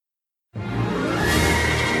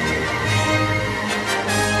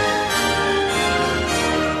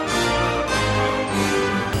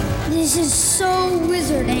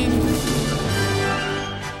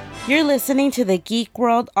You're listening to the Geek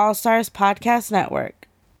World All-Stars Podcast Network.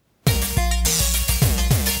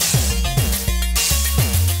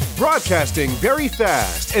 Broadcasting very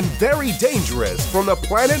fast and very dangerous from the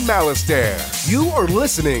planet Malastare. You are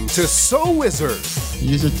listening to So Wizard.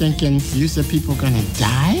 You're thinking people gonna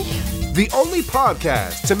die? The only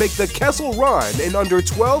podcast to make the Kessel Run in under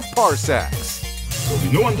 12 parsecs. There'll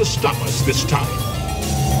be no one to stop us this time.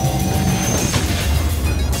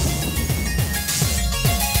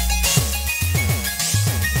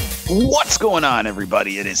 What's going on,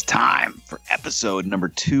 everybody? It is time for episode number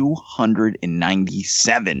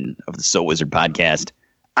 297 of the So Wizard podcast.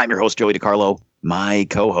 I'm your host, Joey DiCarlo. My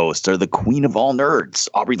co-hosts are the queen of all nerds,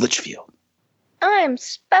 Aubrey Litchfield. I'm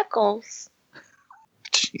Speckles.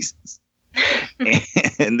 Jesus.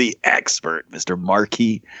 And the expert, Mr.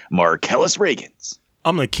 Marquis Marcellus Reagans.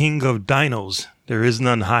 I'm the king of dinos. There is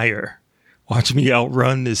none higher. Watch me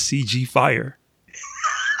outrun this CG fire.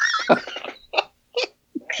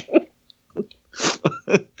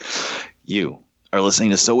 You are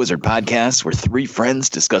listening to So Wizard Podcast, where three friends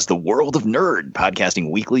discuss the world of nerd, podcasting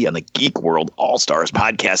weekly on the Geek World All-Stars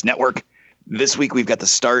Podcast Network. This week, we've got the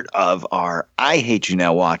start of our I Hate You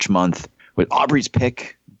Now Watch month with Aubrey's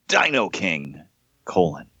pick, Dino King,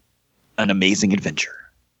 an amazing adventure.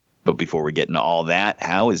 But before we get into all that,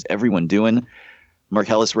 how is everyone doing?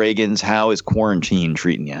 Marcellus Reagans, how is quarantine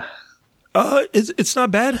treating you? It's not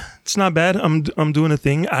bad. It's not bad. I'm doing a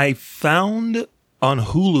thing. I found on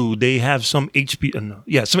Hulu they have some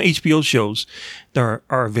HBO shows that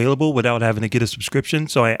are available without having to get a subscription.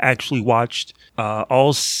 So I actually watched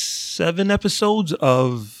all 7 episodes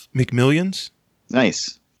of McMillions.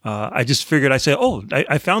 Nice. I just figured, I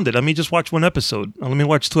found it. Let me just watch 1 episode. Let me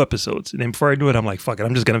watch 2 episodes. And then before I do it, I'm like, fuck it.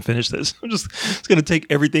 I'm just going to finish this. I'm just going to take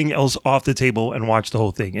everything else off the table and watch the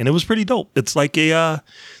whole thing. And it was pretty dope. It's like a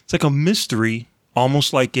mystery,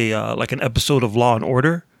 almost like an episode of Law and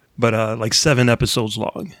Order, but like 7 episodes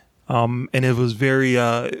long. And it was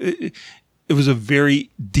it was a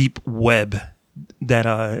very deep web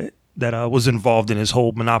that was involved in his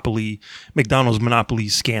whole McDonald's monopoly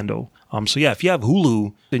scandal. So yeah, if you have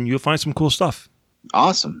Hulu, then you'll find some cool stuff.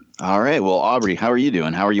 Awesome. All right. Well, Aubrey, how are you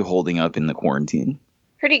doing? How are you holding up in the quarantine?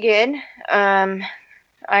 Pretty good.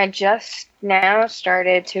 I just now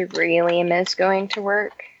started to really miss going to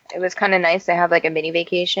work. It was kind of nice to have like a mini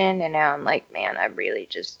vacation, and now I'm like, man, I really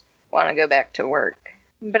just want to go back to work.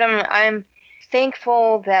 But I'm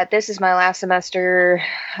thankful that this is my last semester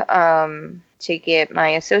to get my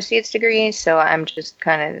associate's degree, so I'm just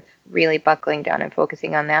kind of really buckling down and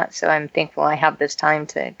focusing on that. So I'm thankful I have this time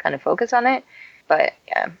to kind of focus on it. But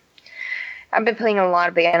yeah, I've been playing a lot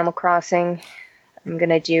of Animal Crossing. I'm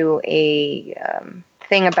gonna do a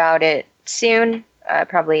thing about it soon.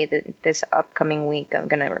 Probably this upcoming week, I'm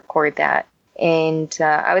gonna record that. And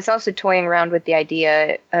I was also toying around with the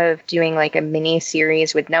idea of doing like a mini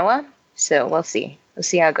series with Noah. So we'll see. We'll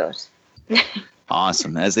see how it goes.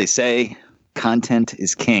 Awesome. As they say, content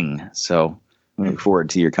is king. So I look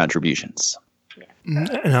forward to your contributions. Yeah.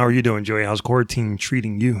 And how are you doing, Joey? How's quarantine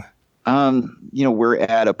treating you? We're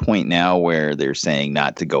at a point now where they're saying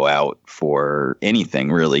not to go out for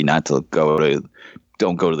anything, really,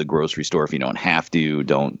 don't go to the grocery store if you don't have to.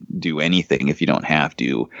 Don't do anything if you don't have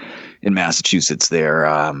to. In Massachusetts, they're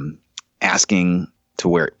asking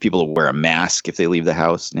people to wear a mask if they leave the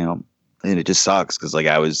house now. And it just sucks because like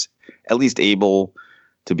I was at least able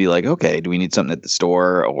to be like, okay, do we need something at the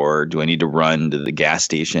store, or do I need to run to the gas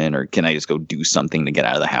station, or can I just go do something to get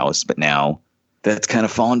out of the house? But now that's kind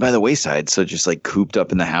of fallen by the wayside. So just like cooped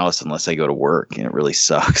up in the house unless I go to work, and it really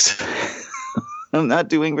sucks. I'm not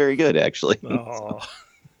doing very good, actually. Oh.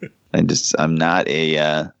 I'm not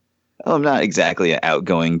exactly an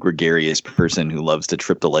outgoing, gregarious person who loves to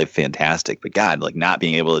trip to life fantastic. But God, like not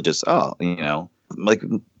being able to just, like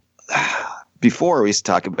before we used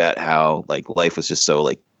to talk about how like life was just so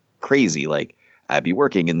like crazy. Like I'd be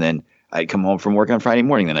working and then I'd come home from work on Friday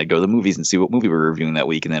morning. Then I'd go to the movies and see what movie we were reviewing that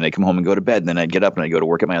week. And then I'd come home and go to bed. And then I'd get up and I'd go to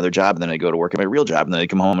work at my other job. And then I'd go to work at my real job. And then I'd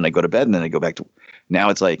come home and I'd go to bed. And then I'd go back to. Now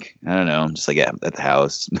it's like, I don't know. I'm just like at the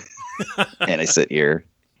house and I sit here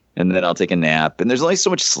and then I'll take a nap. And there's only so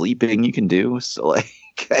much sleeping you can do. So like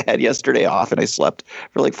I had yesterday off and I slept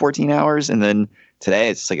for like 14 hours. And then today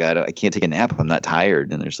it's like, I can't take a nap if I'm not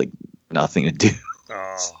tired. And there's like nothing to do.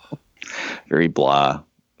 Oh. So, very blah.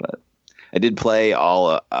 But I did play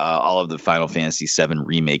all of the Final Fantasy VII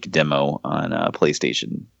Remake demo on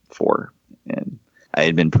PlayStation 4. And I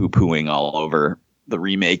had been poo-pooing all over the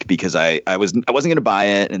remake because I wasn't going to buy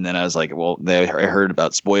it. And then I was like, well, I heard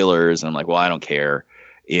about spoilers. And I'm like, well, I don't care.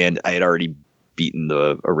 And I had already beaten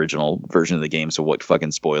the original version of the game. So what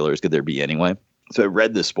fucking spoilers could there be anyway? So I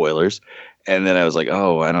read the spoilers, and then I was like,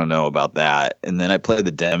 oh, I don't know about that. And then I played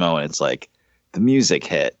the demo, and it's like the music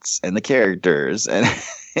hits and the characters and,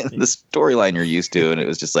 and the storyline you're used to, and it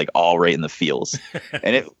was just like all right in the feels.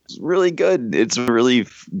 And it was really good. It's really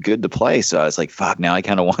good to play. So I was like, fuck, now I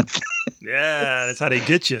kind of want that. Yeah, that's how they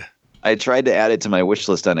get you. I tried to add it to my wish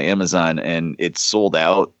list on Amazon, and it's sold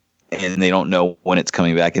out, and they don't know when it's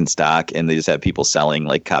coming back in stock, and they just have people selling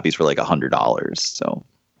like copies for like $100. So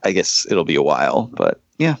I guess it'll be a while, but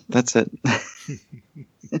yeah, that's it.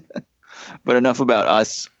 But enough about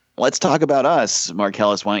us. Let's talk about us. Mark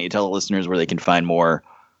Ellis, why don't you tell the listeners where they can find more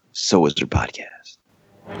So Wizard Podcast?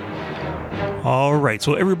 All right.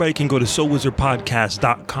 So everybody can go to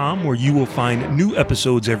SoWizardPodcast.com, where you will find new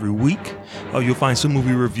episodes every week. You'll find some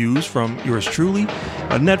movie reviews from yours truly,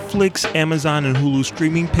 Netflix, Amazon, and Hulu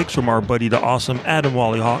streaming picks from our buddy, the awesome Adam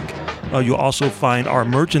Wallyhawk. You'll also find our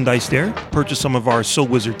merchandise there. Purchase some of our So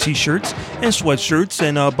Wizard t-shirts and sweatshirts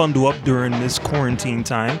and bundle up during this quarantine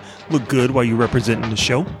time. Look good while you're representing the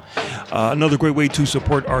show. Another great way to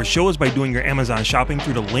support our show is by doing your Amazon shopping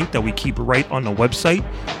through the link that we keep right on the website.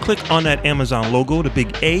 Click on that Amazon logo, the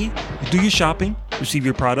big A, do your shopping, receive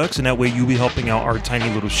your products, and that way you'll be helping out our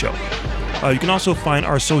tiny little show. You can also find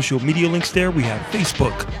our social media links there. We have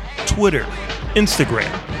Facebook, Twitter,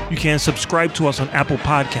 Instagram. You can subscribe to us on Apple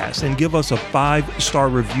Podcasts and give us a 5-star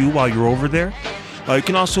review while you're over there. You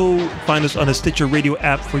can also find us on the Stitcher Radio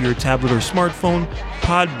app for your tablet or smartphone,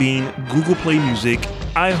 Podbean, Google Play Music,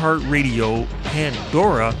 iHeartRadio,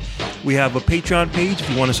 Pandora. We have a Patreon page if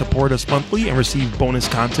you want to support us monthly and receive bonus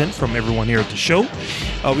content from everyone here at the show.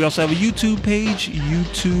 We also have a YouTube page,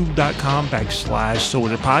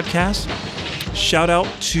 youtube.com/SoWizardPodcast. Shout out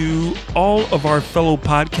to all of our fellow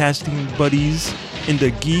podcasting buddies in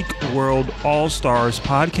the Geek World All-Stars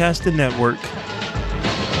Podcasting Network.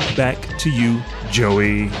 Back to you,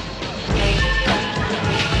 Joey.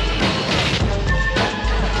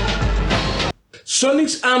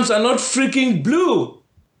 Sonic's arms are not freaking blue.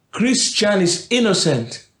 Christian is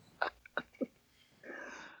innocent.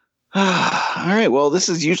 All right. Well, this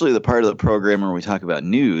is usually the part of the program where we talk about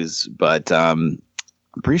news, but I'm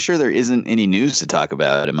pretty sure there isn't any news to talk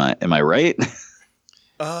about. Am I right?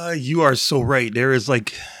 You are so right. There is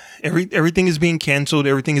like everything is being canceled.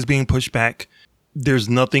 Everything is being pushed back. There's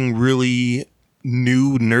nothing really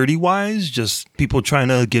new, nerdy wise. Just people trying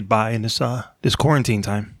to get by in this quarantine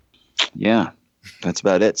time. Yeah, that's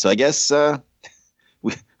about it. So I guess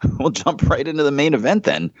we'll jump right into the main event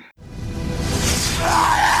then.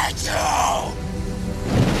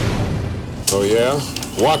 Oh yeah?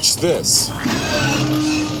 Watch this.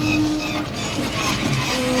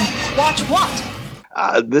 Watch what?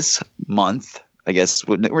 This month, I guess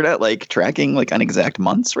we're not like tracking like on exact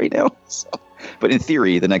months right now. So, but in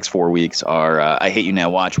theory, the next 4 weeks are I Hate You Now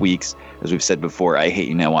Watch weeks. As we've said before, I Hate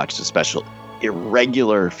You Now Watch is a special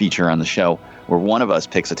irregular feature on the show where one of us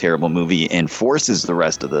picks a terrible movie and forces the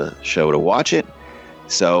rest of the show to watch it.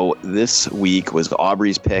 So this week was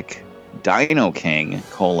Aubrey's pick, Dino King,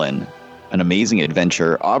 An Amazing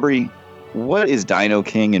Adventure. Aubrey, what is Dino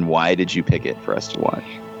King and why did you pick it for us to watch?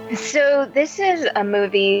 So this is a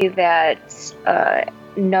movie that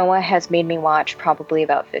Noah has made me watch probably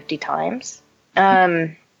about 50 times.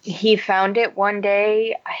 He found it one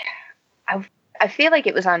day. I feel like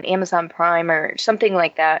it was on Amazon Prime or something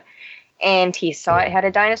like that. And he saw it had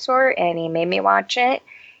a dinosaur and he made me watch it.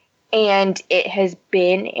 And it has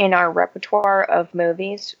been in our repertoire of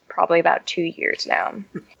movies probably about 2 years now.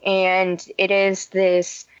 And it is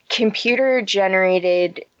this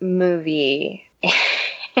computer-generated movie.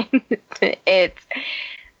 It's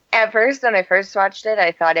at first, when I first watched it,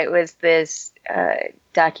 I thought it was this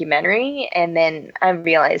documentary. And then I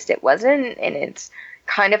realized it wasn't. And it's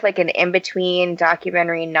kind of like an in-between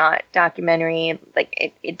documentary, not documentary.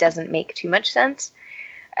 Like, it doesn't make too much sense.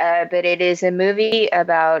 But it is a movie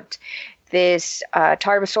about this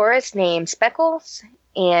Tarbosaurus named Speckles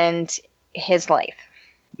and his life.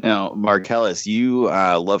 Now, Mark Ellis, you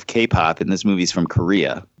love K-pop, and this movie's from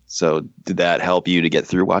Korea. So did that help you to get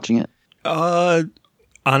through watching it?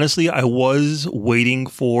 Honestly, I was waiting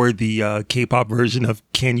for the K-pop version of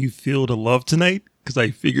Can You Feel the Love Tonight? Because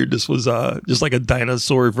I figured this was just like a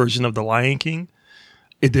dinosaur version of The Lion King.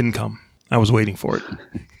 It didn't come. I was waiting for it.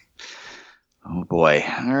 Oh, boy.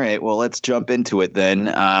 All right. Well, let's jump into it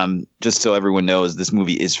then. Just so everyone knows, this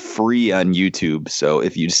movie is free on YouTube. So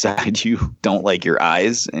if you decide you don't like your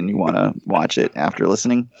eyes and you want to watch it after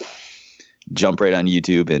listening, jump right on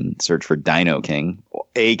YouTube and search for Dino King,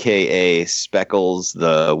 a.k.a. Speckles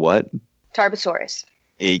the what? Tarbosaurus.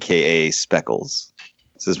 A.k.a. Speckles.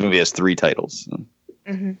 So this movie has 3 titles.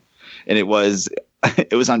 Mm-hmm. And it was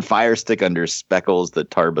it was on Fire Stick under Speckles the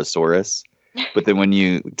Tarbosaurus. But then when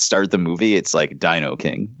you start the movie, it's like Dino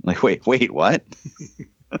King. Like, wait, what?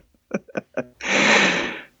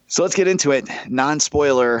 So let's get into it.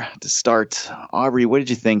 Non-spoiler to start. Aubrey, what did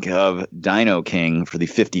you think of Dino King for the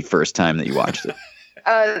 51st time that you watched it?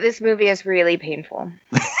 This movie is really painful.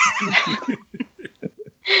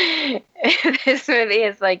 This movie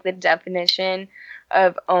is like the definition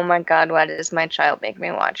of, oh my God, why does my child make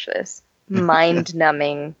me watch this?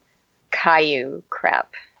 Mind-numbing Caillou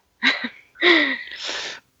crap.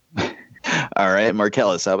 All right,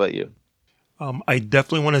 Marcellus, how about you? I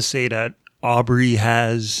definitely want to say that Aubrey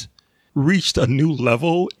has reached a new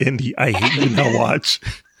level in the I Hate You Now watch.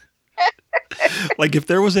 Like, if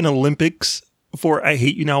there was an Olympics for I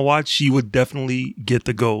Hate You Now watch, she would definitely get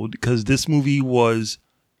the gold, because this movie was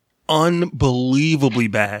unbelievably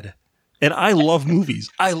bad. And I love movies.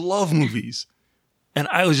 And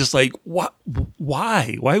I was just like, what?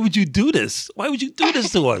 Why? Why would you do this? Why would you do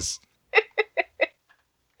this to us?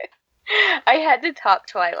 I had to top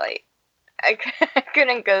Twilight. I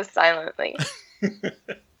couldn't go silently.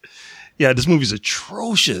 Yeah, this movie's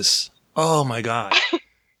atrocious. Oh my God.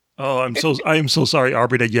 Oh, I am so sorry,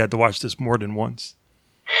 Aubrey, that you had to watch this more than once.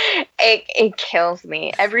 It kills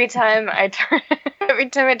me every time I turn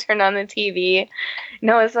on the TV.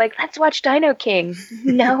 Noah's like, "Let's watch Dino King."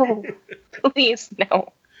 No, please,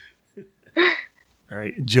 no. All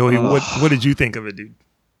right, Joey, what did you think of it, dude?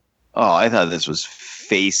 Oh, I thought this was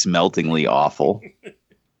face meltingly awful.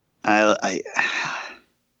 I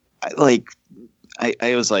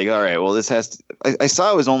was like, all right, well, this has to. I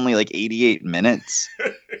saw it was only like 88 minutes.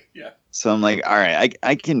 Yeah. So I'm like, all right,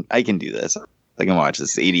 I can do this. I can watch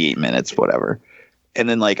this 88 minutes, whatever. And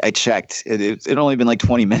then like I checked, it only been like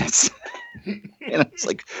 20 minutes. And it's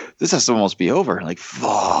like, this has to almost be over. Like,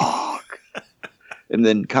 fuck. And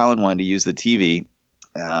then Colin wanted to use the TV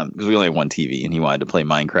because we only had one TV, and he wanted to play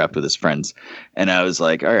Minecraft with his friends. And I was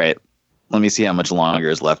like, all right, let me see how much longer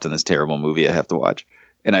is left in this terrible movie I have to watch.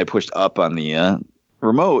 And I pushed up on the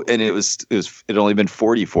remote, and it only been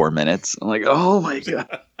 44 minutes. I'm like, oh my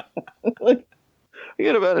God. We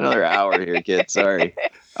got about another hour here, kid. Sorry.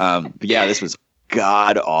 But yeah, this was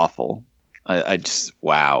god awful. I just,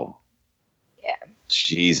 wow. Yeah.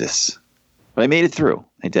 Jesus. But I made it through.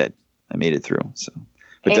 I did. I made it through. So,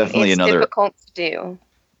 but It's difficult to do.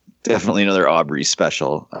 Definitely another Aubrey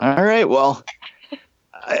special. All right. Well,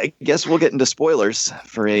 I guess we'll get into spoilers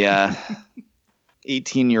for a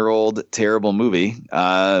 18-year-old terrible movie.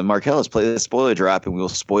 Marcellus, play the spoiler drop, and we will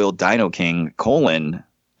spoil Dino King: An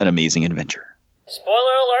Amazing Adventure. Spoiler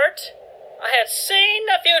alert! I had seen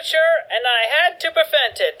the future, and I had to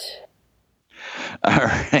prevent it. All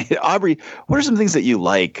right, Aubrey, what are some things that you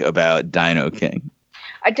like about Dino King?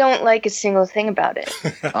 I don't like a single thing about it.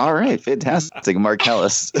 All right, fantastic,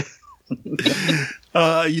 Marcellus.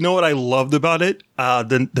 You know what I loved about it?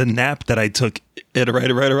 The nap that I took at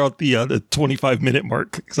right around the 25-minute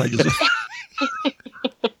mark, because I just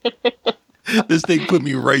this thing put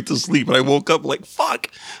me right to sleep, and I woke up like, fuck,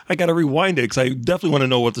 I gotta rewind it because I definitely want to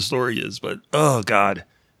know what the story is. But oh God,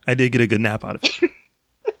 I did get a good nap out of it.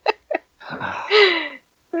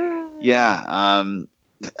 Yeah,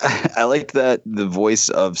 I liked that the voice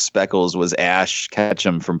of Speckles was Ash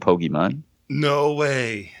Ketchum from Pokemon. No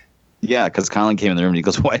way. Yeah, because Colin came in the room and he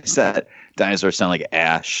goes, "Why does that dinosaur sound like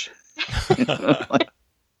Ash?"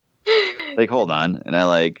 like, hold on, and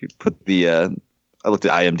I put I looked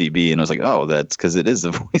at IMDb and I was like, "Oh, that's because it is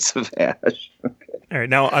the voice of Ash." Okay. All right,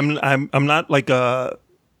 now I'm not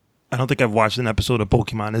I don't think I've watched an episode of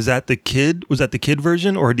Pokemon. Is that the kid? Was that the kid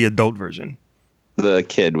version or the adult version? The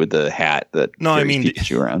kid with the hat that carries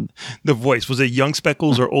Pikachu around. The voice, was it young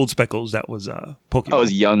Speckles or old Speckles that was Pokemon? Oh, it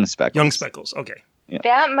was young Speckles. Young Speckles, okay. Yeah.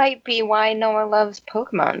 That might be why Noah loves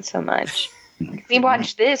Pokemon so much. He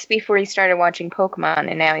watched this before he started watching Pokemon,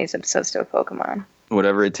 and now he's obsessed with Pokemon.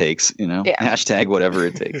 Whatever it takes, Yeah. Hashtag whatever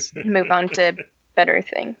it takes. Move on to better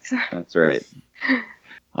things. That's right.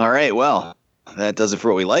 All right, well, that does it for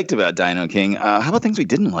what we liked about Dino King. How about things we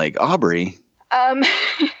didn't like? Aubrey?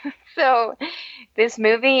 So this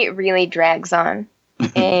movie really drags on.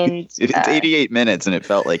 And it's 88 minutes, and it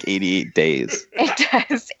felt like 88 days. It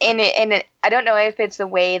does. And I don't know if it's the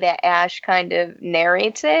way that Ash kind of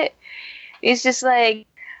narrates it. It's just like,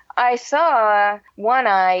 I saw One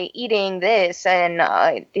Eye eating this, and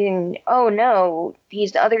oh no,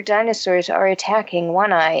 these other dinosaurs are attacking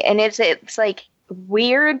One Eye. And it's like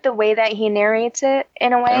weird the way that he narrates it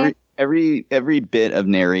in a way. Every bit of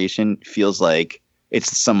narration feels like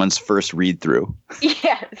it's someone's first read through.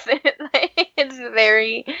 Yes, it's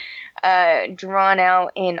very drawn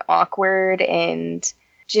out and awkward and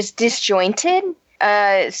just disjointed.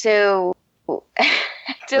 So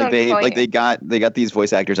they got these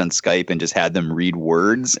voice actors on Skype and just had them read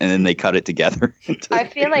words and then they cut it together. I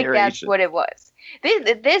feel like that's what it was.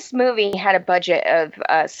 This movie had a budget of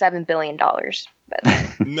 $7 billion.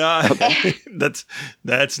 No,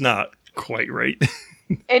 that's not quite right.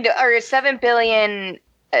 Or 7 billion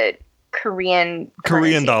Korean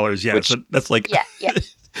dollars. Yeah, so that's like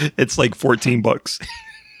it's like $14.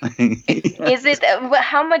 Is it?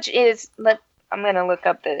 How much is? I'm gonna look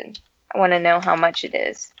up I want to know how much it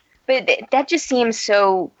is. But that just seems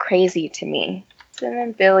so crazy to me.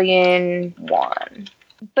 7 billion won.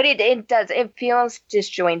 But it does. It feels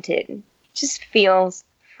disjointed. It just feels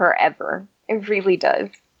forever. It really does.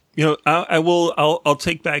 You know, I'll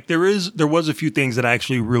take back. There was a few things that I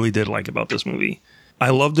actually really did like about this movie. I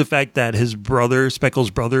love the fact that his brother, Speckles'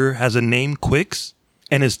 brother, has a name, Quicks,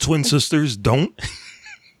 and his twin sisters don't.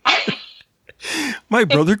 My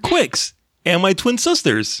brother Quicks and my twin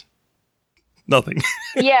sisters. Nothing.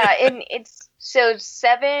 Yeah, and it's so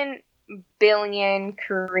 7 billion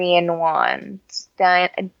Korean won.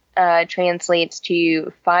 That translates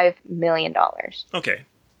to $5 million. Okay,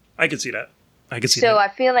 I can see that. So I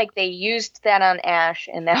feel like they used that on Ash,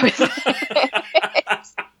 and that was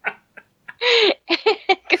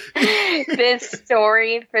this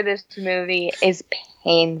story for this movie is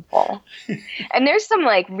painful, and there's some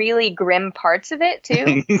like really grim parts of it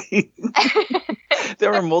too.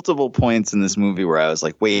 There were multiple points in this movie where I was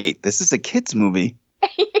like, "Wait, this is a kids movie."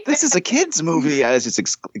 This is a kid's movie. I was just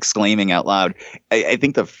exclaiming out loud. I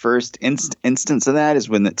think the first instance of that is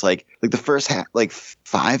when it's like the first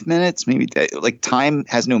 5 minutes, maybe like time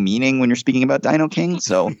has no meaning when you're speaking about Dino King.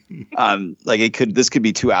 So, this could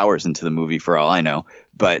be 2 hours into the movie for all I know.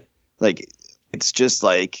 But like, it's just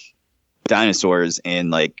like dinosaurs and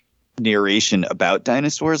like narration about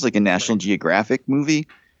dinosaurs, like a National Geographic movie,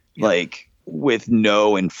 like with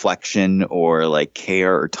no inflection or like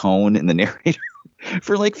care or tone in the narrator.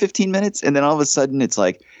 For like 15 minutes, and then all of a sudden it's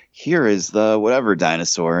like, here is the whatever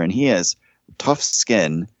dinosaur, and he has tough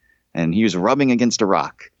skin, and he was rubbing against a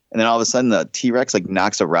rock, and then all of a sudden the T-Rex like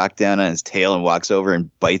knocks a rock down on his tail and walks over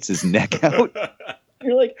and bites his neck out.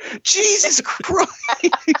 You're like, Jesus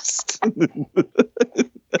Christ!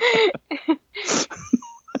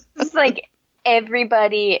 It's like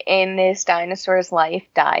everybody in this dinosaur's life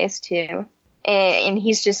dies too, and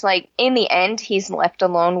he's just like, in the end, he's left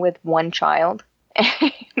alone with one child.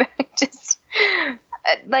 Just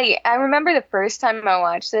like, I remember the first time I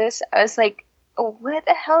watched this, I was like, oh, what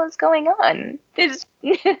the hell is going on? This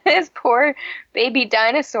poor baby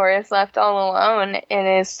dinosaur is left all alone,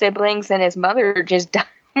 and his siblings and his mother just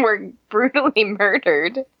were brutally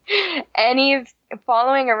murdered, and he's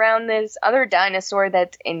following around this other dinosaur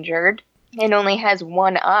that's injured and only has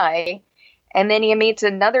one eye, and then he meets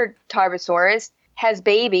another Tarbosaurus, has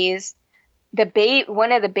babies.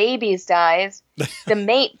 One of the babies dies. The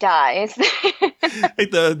mate dies.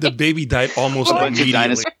 the baby died almost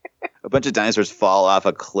immediately. A bunch of dinosaurs fall off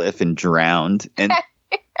a cliff and drowned. And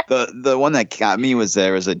the one that got me was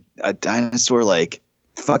there was a dinosaur like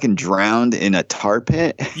fucking drowned in a tar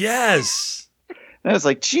pit. Yes. And I was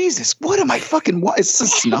like, Jesus, what am I fucking? What is this, a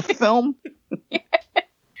snuff film?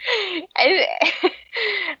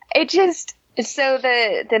 It just. So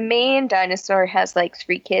the main dinosaur has like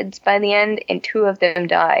 3 kids by the end, and 2 of them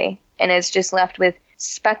die, and it's just left with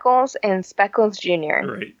Speckles and Speckles Jr.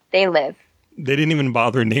 Right. They live. They didn't even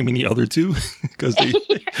bother naming the other 2 because they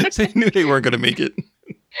knew they weren't going to make it.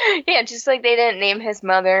 Yeah, just like they didn't name his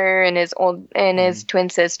mother and his his twin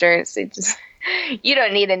sisters. You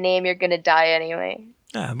don't need a name; you're going to die anyway.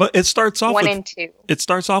 Yeah, but it starts off 1 and 2. It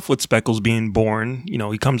starts off with Speckles being born. You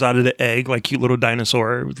know, he comes out of the egg like cute little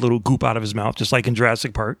dinosaur with little goop out of his mouth, just like in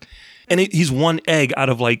Jurassic Park. And he's one egg out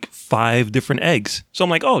of like 5 different eggs. So I'm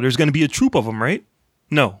like, oh, there's going to be a troop of them, right?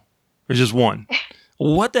 No, there's just one.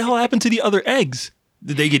 What the hell happened to the other eggs?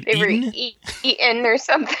 Did they get eaten? Were eaten or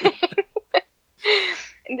something.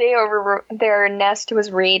 Their nest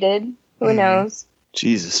was raided. Who knows?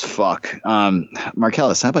 Jesus fuck.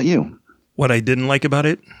 Marcellus, how about you? What I didn't like about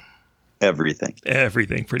it? Everything,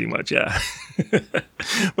 pretty much, yeah.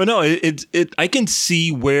 But no, I can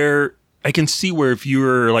see where if you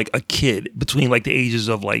were like a kid between like the ages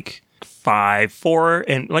of like 4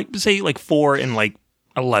 and like say like 4 and like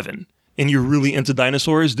 11, and you're really into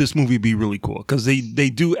dinosaurs, this movie would be really cool because they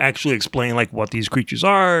do actually explain like what these creatures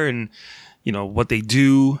are and you know what they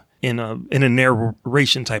do in a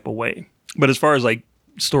narration type of way. But as far as like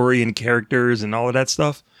story and characters and all of that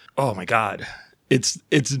stuff, oh my God, it's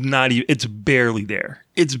not even, it's barely there.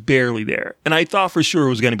 It's barely there. And I thought for sure it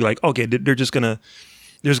was going to be like, okay, they're just going to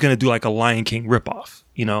there's going to do like a Lion King ripoff.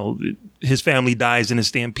 You know, his family dies in a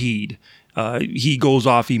stampede. He goes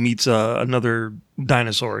off, he meets another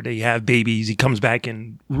dinosaur. They have babies. He comes back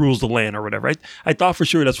and rules the land or whatever. I thought for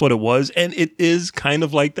sure that's what it was. And it is kind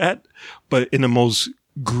of like that, but in the most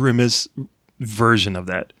grimmest version of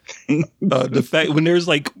that. The fact when there's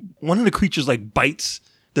like one of the creatures like bites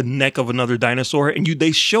the neck of another dinosaur and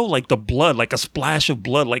they show like the blood, like a splash of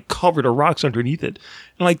blood, like covered the rocks underneath it.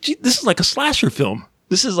 And like, gee, this is like a slasher film.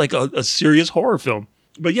 This is like a serious horror film.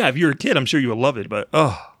 But yeah, if you're a kid, I'm sure you would love it. But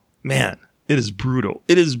oh man, it is brutal.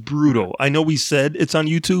 It is brutal. I know we said it's on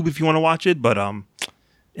YouTube if you want to watch it, but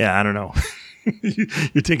yeah, I don't know.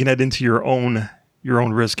 You're taking that into your own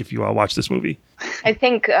risk if you watch this movie. I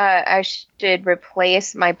think I should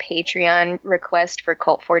replace my Patreon request for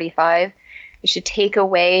Cult 45. I should take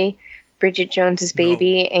away Bridget Jones's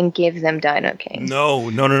Baby and give them Dino King. No.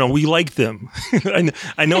 We like them.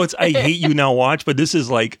 I know it's I Hate You Now Watch, but this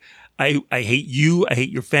is like I hate you. I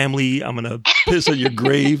hate your family. I'm gonna piss on your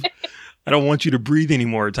grave. I don't want you to breathe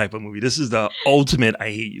anymore type of movie. This is the ultimate I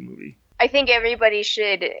hate you movie. I think everybody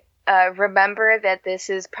should remember that this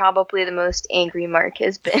is probably the most angry Mark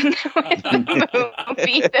has been with the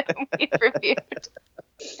movie that we've reviewed.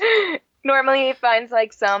 Normally he finds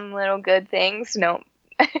like some little good things. No.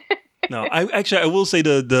 No, I will say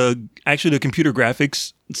the computer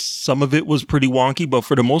graphics, some of it was pretty wonky, but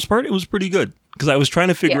for the most part it was pretty good. Because I was trying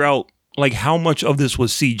to figure out like how much of this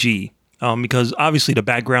was CG. Because obviously the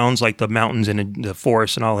backgrounds, like the mountains and the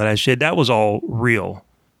forest and all of that shit, that was all real.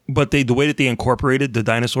 But the way that they incorporated the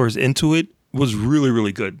dinosaurs into it was really,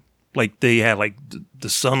 really good. Like they had like the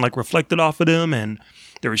sun like reflected off of them and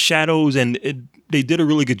there were shadows and they did a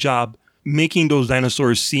really good job making those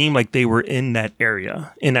dinosaurs seem like they were in that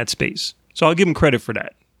area, in that space. So I'll give them credit for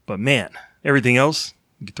that. But man, everything else,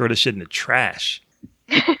 you can throw this shit in the trash.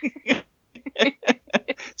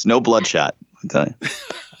 It's no Bloodshot, I tell you.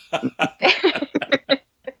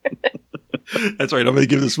 That's right. I'm going to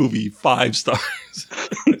give this movie 5 stars.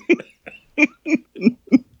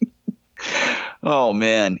 Oh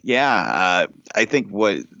man, yeah. I think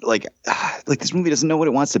like this movie doesn't know what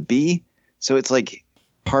it wants to be, so it's like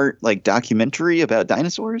part like documentary about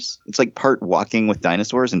dinosaurs. It's like part Walking with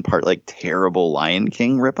Dinosaurs and part like terrible Lion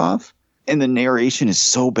King ripoff. And the narration is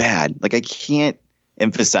so bad. Like I can't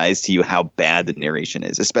emphasize to you how bad the narration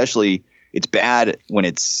is. Especially, it's bad when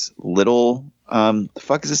it's little. The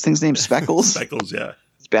fuck is this thing's name? Speckles? Speckles, yeah.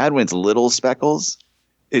 It's bad when it's little Speckles.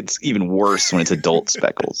 It's even worse when it's adult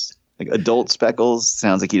Speckles. Like adult Speckles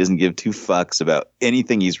sounds like he doesn't give 2 fucks about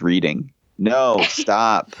anything he's reading. No,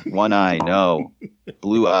 stop. One eye, no.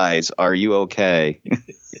 Blue eyes, are you okay?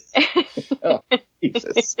 Oh,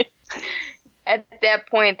 Jesus. At that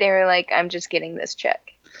point, they were like, I'm just getting this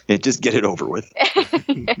check. Yeah, just get it over with.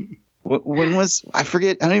 When was, I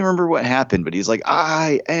forget, I don't even remember what happened, but he's like,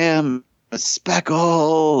 I am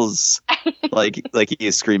Speckles. like he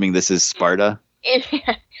is screaming, this is Sparta.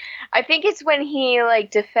 I think it's when he like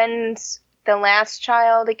defends the last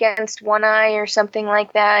child against One Eye or something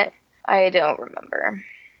like that. I don't remember.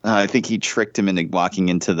 I think he tricked him into walking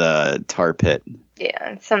into the tar pit.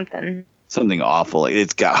 Yeah, something Awful.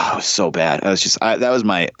 It was so bad. I was just that was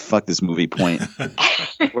my fuck this movie point,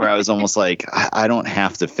 where I was almost like I don't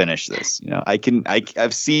have to finish this. You know,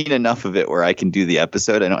 I've seen enough of it where I can do the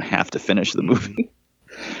episode. I don't have to finish the movie.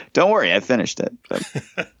 Don't worry, I finished it.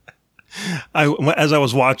 As I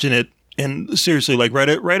was watching it, and seriously, like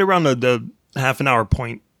right around the half an hour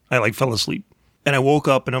point, I like fell asleep, and I woke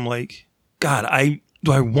up and I'm like, God,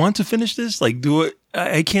 do I want to finish this? Like,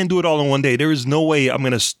 I can't do it all in one day. There is no way I'm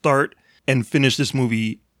gonna start and finish this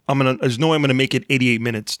movie. There's no way I'm gonna make it 88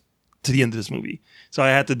 minutes to the end of this movie. So I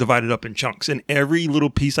had to divide it up in chunks, and every little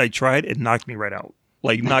piece I tried, it knocked me right out.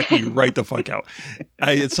 Like knocked me right the fuck out.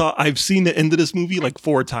 I've seen the end of this movie like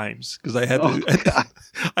 4 times because I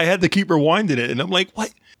had to keep rewinding it, and I'm like,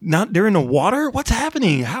 what? Not they're in the water? What's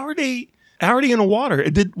happening? How are they in the water?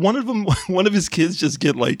 Did one of his kids just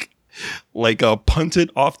get like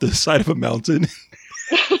punted off the side of a mountain?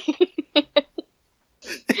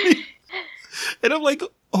 And I'm like,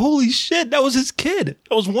 holy shit, that was his kid.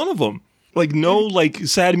 That was one of them. Like no like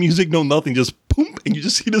sad music, no nothing, just boom, and you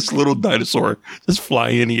just see this little dinosaur just fly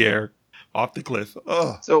in the air off the cliff.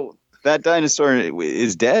 Oh. So that dinosaur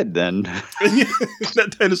is dead then.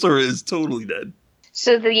 That dinosaur is totally dead.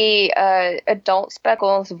 So the adult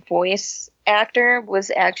Speckles voice actor was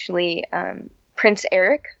actually Prince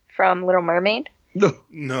Eric from Little Mermaid.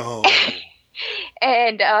 No.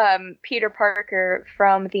 And Peter Parker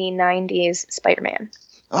from the 90s Spider-Man.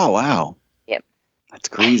 Oh, wow. Yep. That's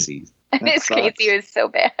crazy. It's crazy. It was so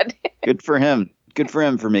bad. Good for him. Good for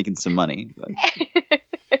him for making some money.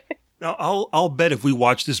 Now, I'll bet if we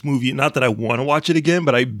watch this movie, not that I want to watch it again,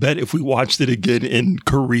 but I bet if we watched it again in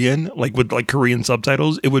Korean, like with like Korean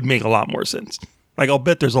subtitles, it would make a lot more sense. Like I'll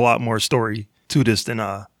bet there's a lot more story to this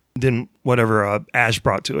than whatever Ash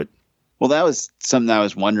brought to it. Well, that was something I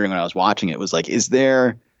was wondering when I was watching it. Was like, is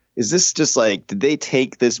this just like, did they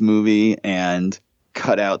take this movie and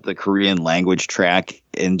cut out the Korean language track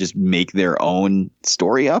and just make their own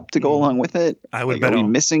story up to go along with it? I would like, bet. Are we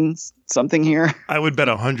missing something here? I would bet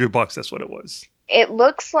 $100 that's what it was. It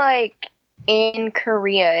looks like in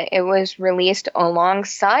Korea it was released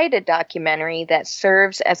alongside a documentary that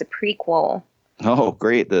serves as a prequel. Oh,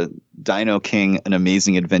 great. The Dino King, An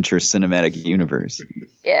Amazing Adventure Cinematic Universe.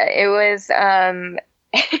 Yeah, it was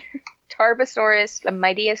Tarbosaurus, the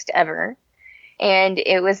mightiest ever. And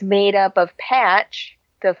it was made up of Patch,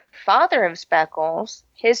 the father of Speckles,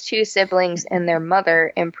 his two siblings, and their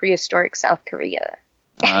mother in prehistoric South Korea.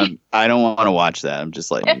 I don't want to watch that. I'm just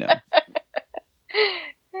letting you know.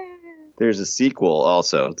 There's a sequel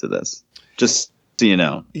also to this. Just so you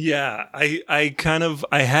know. Yeah, I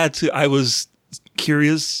was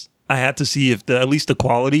curious. I had to see if at least the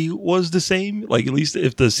quality was the same. Like at least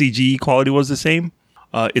if the CG quality was the same.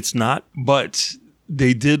 It's not, but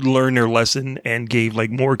they did learn their lesson and gave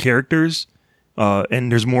like more characters,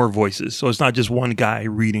 and there's more voices. So it's not just one guy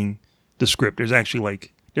reading the script. There's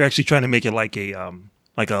actually they're actually trying to make it like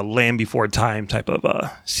a Land Before Time type of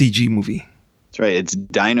CG movie. That's right. It's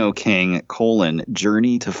Dino King: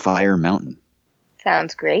 Journey to Fire Mountain.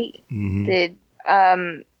 Sounds great. Mm-hmm.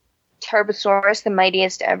 The Tarbosaurus, the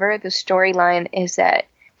mightiest ever. The storyline is that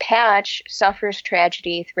Patch suffers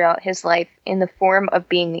tragedy throughout his life in the form of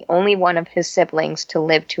being the only one of his siblings to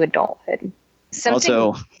live to adulthood.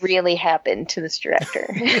 Something really happened to this director.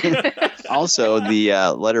 Also, the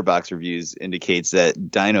Letterboxd reviews indicates that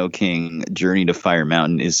Dino King: Journey to Fire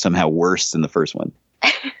Mountain is somehow worse than the first one.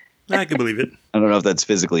 I can believe it. I don't know if that's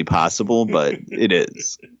physically possible, but it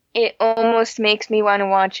is. It almost makes me want to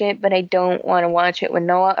watch it, but I don't want to watch it with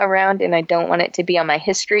Noah around, and I don't want it to be on my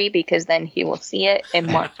history because then he will see it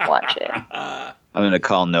and want to watch it. I'm going to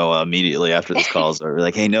call Noah immediately after this call is over.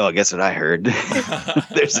 Like, hey, Noah, guess what I heard?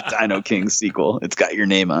 There's a Dino King sequel. It's got your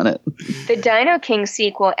name on it. The Dino King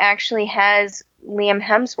sequel actually has Liam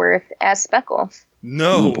Hemsworth as Speckles.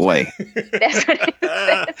 No. Oh, boy. That's what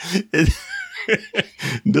it says.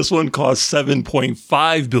 This one cost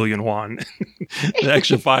 7.5 billion won. The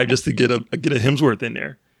extra 5 just to get a Hemsworth in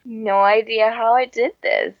there. No idea how I did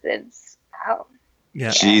this. It's how.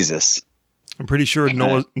 Yeah. Jesus. I'm pretty sure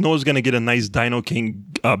Noah's going to get a nice Dino King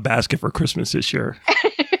basket for Christmas this year.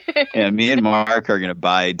 Yeah, me and Mark are going to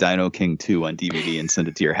buy Dino King 2 on DVD and send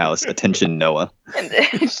it to your house. Attention, Noah. And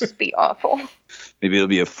it's just be awful. Maybe it'll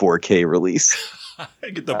be a 4K release.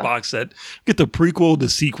 Get the box set, get the prequel, the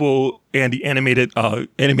sequel, and the animated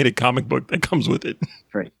comic book that comes with it.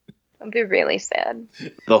 Right. I'll be really sad.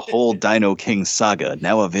 The whole Dino King saga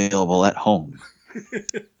now available at home.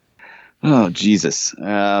 Oh Jesus!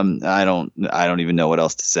 I don't even know what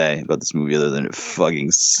else to say about this movie other than it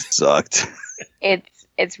fucking sucked.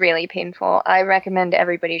 It's really painful. I recommend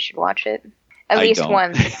everybody should watch it at least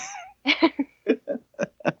once.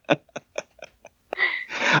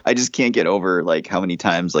 I just can't get over like how many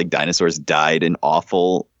times like dinosaurs died in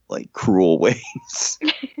awful, like cruel ways.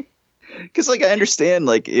 Because like I understand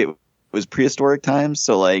like it was prehistoric times,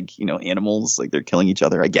 so like animals like they're killing each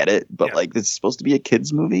other. I get it, but like this is supposed to be a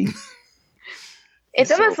kids movie.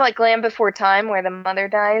 It's almost like Land Before Time where the mother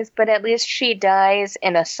dies, but at least she dies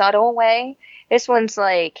in a subtle way. This one's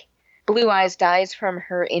like Blue Eyes dies from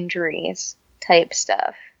her injuries type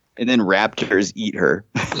stuff. And then raptors eat her.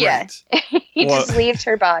 Yeah. He just leaves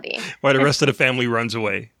her body. While the rest of the family runs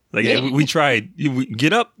away. Like, hey, we tried.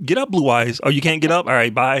 Get up, Blue Eyes. Oh, you can't get up? All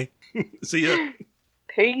right, bye. See ya.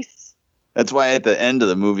 Peace. That's why at the end of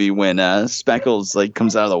the movie when Speckles like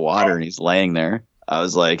comes out of the water and he's laying there, I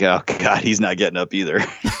was like, oh God, he's not getting up either.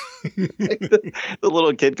 Like the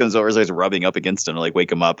little kid comes over, starts rubbing up against him to like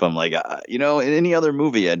wake him up. I'm like, in any other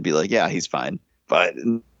movie, I'd be like, yeah, he's fine. But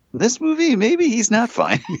in this movie, maybe he's not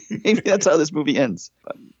fine. Maybe that's how this movie ends.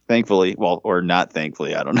 But thankfully, or not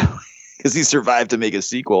thankfully, I don't know, because he survived to make a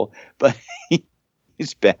sequel, but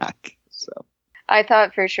he's back. So I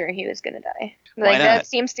thought for sure he was going to die. Like that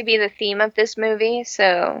seems to be the theme of this movie.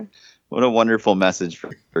 So what a wonderful message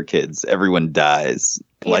for kids. Everyone dies.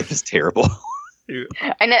 Life is terrible.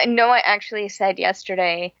 I know I actually said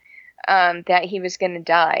yesterday that he was going to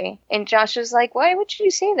die. And Josh was like, why would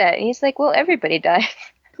you say that? And he's like, well, everybody dies.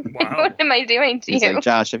 Wow. What am I doing to he's you? Like,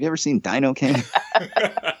 Josh, have you ever seen Dino King?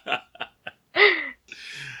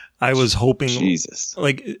 I was hoping, Jesus,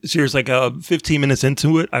 like seriously, like 15 minutes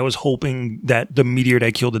into it, I was hoping that the meteor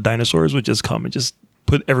that killed the dinosaurs would just come and just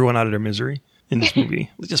put everyone out of their misery in this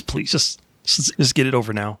movie. Just please, just get it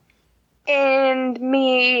over now. And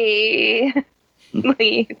me,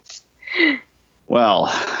 please.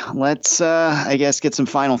 Well, let's, I guess, get some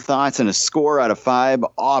final thoughts and a score out of 5.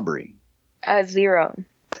 Aubrey. 0.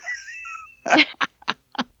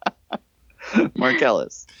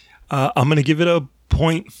 Marcellus. I'm going to give it a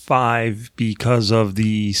 0.5 because of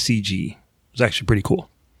the CG. It was actually pretty cool.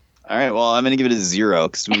 All right, well, I'm going to give it a 0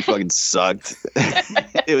 because we fucking sucked.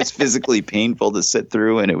 It was physically painful to sit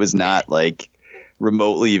through, and it was not, like,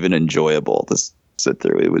 remotely even enjoyable to sit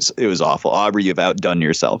through. It was awful. Aubrey, you've outdone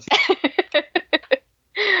yourself.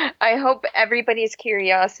 I hope everybody's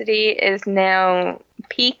curiosity is now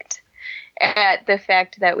piqued at the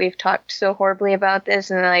fact that we've talked so horribly about this,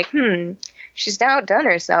 and they're like, she's outdone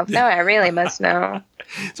herself. Now I really must know.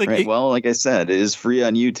 It's like, right, well, like I said, it is free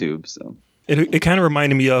on YouTube, so. It kind of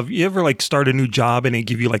reminded me of, you ever like start a new job and they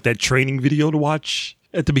give you like that training video to watch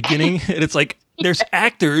at the beginning? And it's like, there's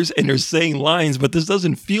actors and they're saying lines, but this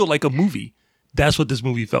doesn't feel like a movie. That's what this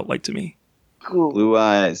movie felt like to me. Cool. Blue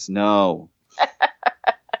eyes, no.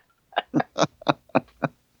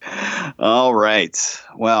 All right.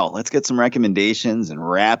 Well, let's get some recommendations and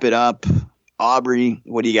wrap it up. Aubrey,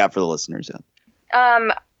 what do you got for the listeners?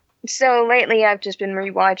 So lately I've just been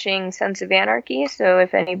rewatching Sons of Anarchy. So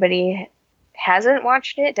if anybody hasn't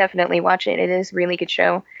watched it, definitely watch it. It is a really good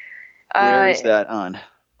show. Where is that on?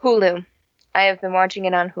 Hulu. I have been watching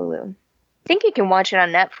it on Hulu. I think you can watch it on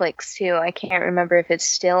Netflix too. I can't remember if it's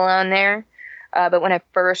still on there. But when I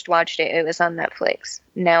first watched it, it was on Netflix.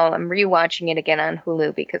 Now I'm rewatching it again on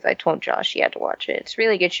Hulu because I told Josh he had to watch it. It's a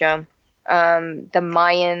really good show. The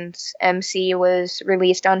Mayans MC was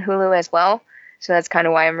released on Hulu as well. So that's kind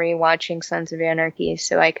of why I'm rewatching Sons of Anarchy,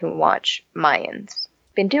 so I can watch Mayans.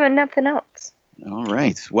 Been doing nothing else. All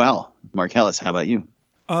right. Well, Marcellus, how about you?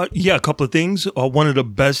 Yeah, a couple of things. One of the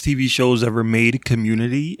best TV shows ever made,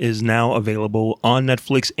 Community, is now available on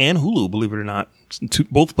Netflix and Hulu, believe it or not,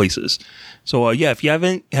 both places. So, yeah, if you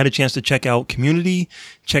haven't had a chance to check out Community,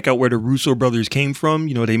 check out where the Russo brothers came from.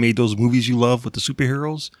 You know, they made those movies you love with the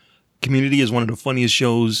superheroes. Community is one of the funniest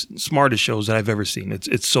shows, smartest shows that I've ever seen.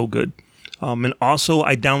 It's so good. And also,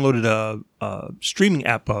 I downloaded a streaming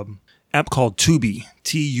app called Tubi,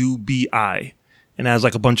 Tubi. And it has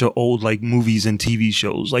like a bunch of old like movies and TV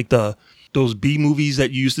shows, like those B movies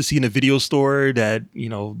that you used to see in a video store that, you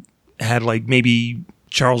know, had like maybe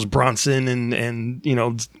Charles Bronson and you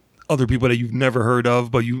know, other people that you've never heard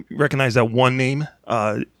of, but you recognize that one name.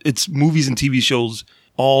 It's movies and TV shows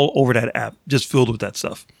all over that app, just filled with that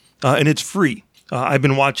stuff. And it's free. I've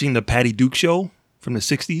been watching the Patty Duke Show from the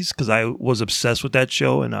 60s because I was obsessed with that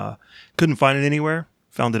show and couldn't find it anywhere.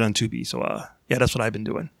 Found it on Tubi. So, yeah, that's what I've been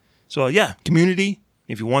doing. So, yeah, Community.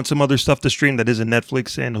 If you want some other stuff to stream that isn't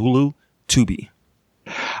Netflix and Hulu, Tubi.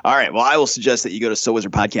 All right. Well, I will suggest that you go to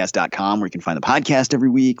SoWizardPodcast.com where you can find the podcast every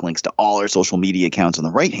week, links to all our social media accounts on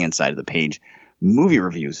the right-hand side of the page, movie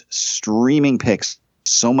reviews, streaming picks,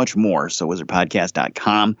 so much more.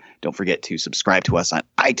 SoWizardPodcast.com. Don't forget to subscribe to us on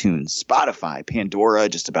iTunes, Spotify, Pandora,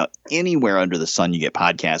 just about anywhere under the sun you get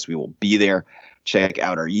podcasts. We will be there. Check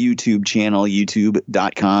out our YouTube channel,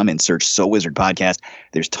 youtube.com, and search So Wizard Podcast.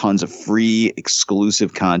 There's tons of free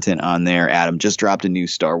exclusive content on there. Adam just dropped a new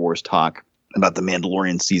Star Wars talk about The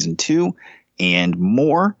Mandalorian Season 2 and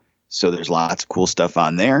more. So there's lots of cool stuff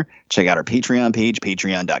on there. Check out our Patreon page,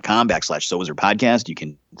 patreon.com/So Wizard Podcast. You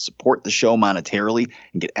can support the show monetarily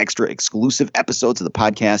and get extra exclusive episodes of the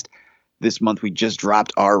podcast. This month, we just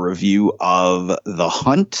dropped our review of The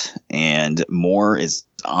Hunt, and more is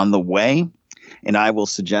on the way. And I will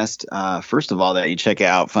suggest, first of all, that you check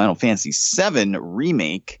out Final Fantasy VII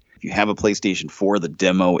Remake. If you have a PlayStation 4, the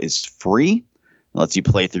demo is free. It lets you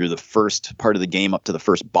play through the first part of the game up to the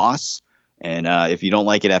first boss. And if you don't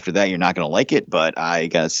like it after that, you're not going to like it. But I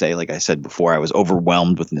got to say, like I said before, I was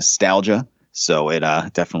overwhelmed with nostalgia. So it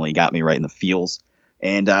definitely got me right in the feels.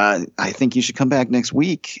 And I think you should come back next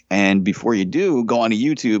week. And before you do, go on to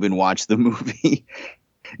YouTube and watch the movie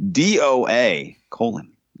DOA,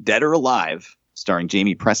 Dead or Alive, starring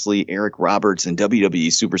Jamie Presley, Eric Roberts, and WWE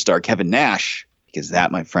superstar Kevin Nash. Because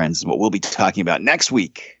that, my friends, is what we'll be talking about next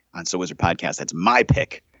week on So Wizard Podcast. That's my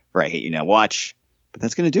pick for I Hate You Now Watch. But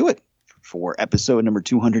that's going to do it for episode number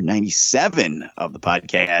 297 of the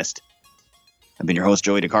podcast. I've been your host,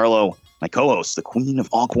 Joey DiCarlo. My co-host, the queen of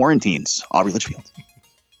all quarantines, Aubrey Litchfield.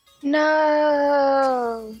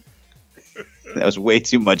 No. That was way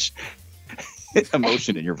too much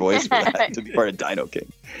emotion in your voice for that to be part of Dino King.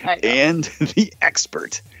 And the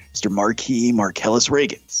expert, Mr. Marquis Marcellus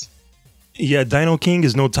Reagans. Yeah, Dino King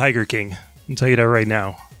is no Tiger King. I'll tell you that right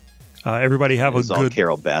now. Everybody have It's a all good...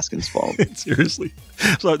 Carol Baskin's fault. Seriously.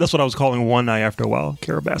 So that's what I was calling One Eye after a while,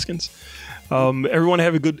 Carol Baskins. Everybody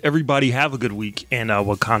have a good week, and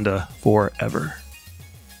Wakanda forever.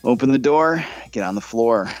 Open the door, get on the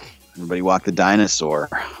floor. Everybody walk the dinosaur.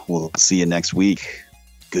 We'll see you next week.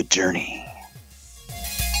 Good journey.